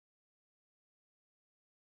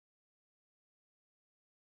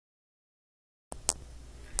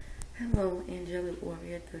Hello, Angelic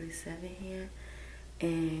Warrior 37 here,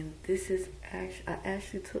 and this is I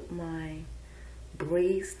actually took my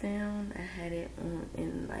braids down. I had it on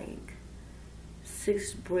in like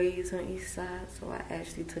 6 braids on each side, so I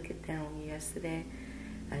actually took it down yesterday.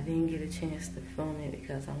 I didn't get a chance to film it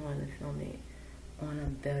because I wanted to film it on a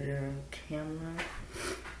better camera.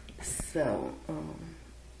 So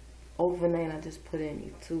overnight I just put in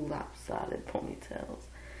these 2 lopsided ponytails.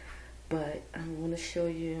 But I'm going to show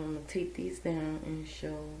you, I'm going to take these down and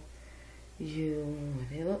show you what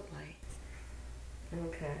they look like.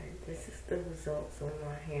 Okay, this is the results of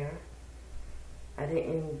my hair. I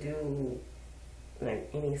didn't do like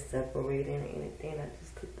any separating or anything. I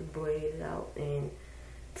just took the braid out and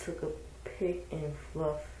took a pick and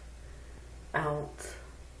fluff out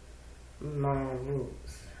my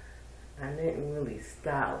roots. I didn't really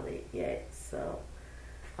style it yet, so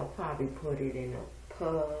I'll probably put it in a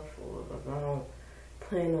puff, or if I don't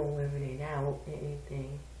plan on wearing it out or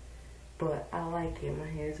anything. But I like it. My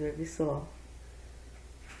hair is very soft.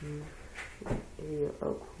 Here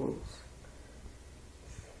up close.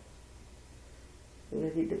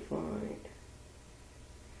 Very defined.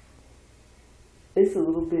 It's a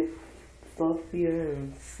little bit fluffier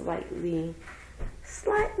and slightly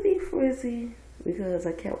frizzy because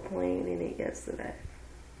I kept playing in it yesterday.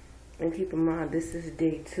 And keep in mind, this is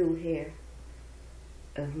day 2 here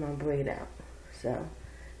of my braid out. So,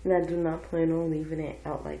 and I do not plan on leaving it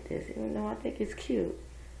out like this, even though I think it's cute.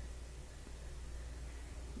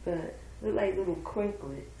 But they're like little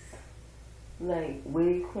crinklets, like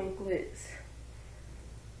wave crinklets.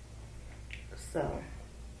 So,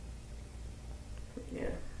 yeah,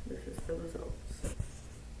 this is the results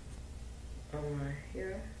on my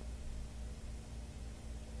hair.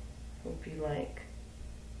 Hope you like.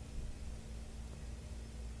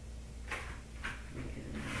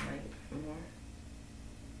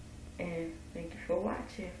 And thank you for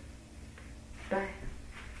watching. Bye.